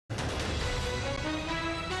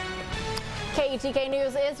KETK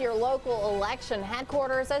News is your local election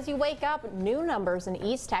headquarters. As you wake up, new numbers in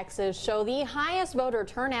East Texas show the highest voter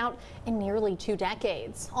turnout in nearly 2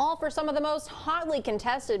 decades, all for some of the most hotly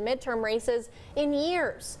contested midterm races in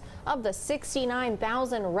years. Of the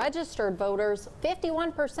 69,000 registered voters,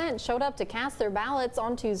 51% showed up to cast their ballots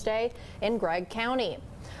on Tuesday in Gregg County.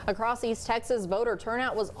 Across East Texas, voter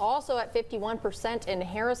turnout was also at 51% in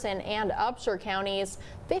Harrison and Upshur counties,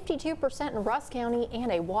 52% in Rusk County,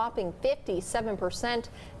 and a whopping 57%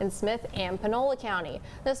 in Smith and Panola County.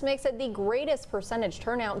 This makes it the greatest percentage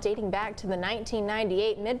turnout dating back to the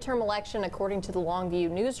 1998 midterm election, according to the Longview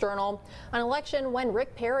News Journal, an election when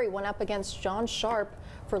Rick Perry went up against John Sharp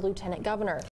for lieutenant governor.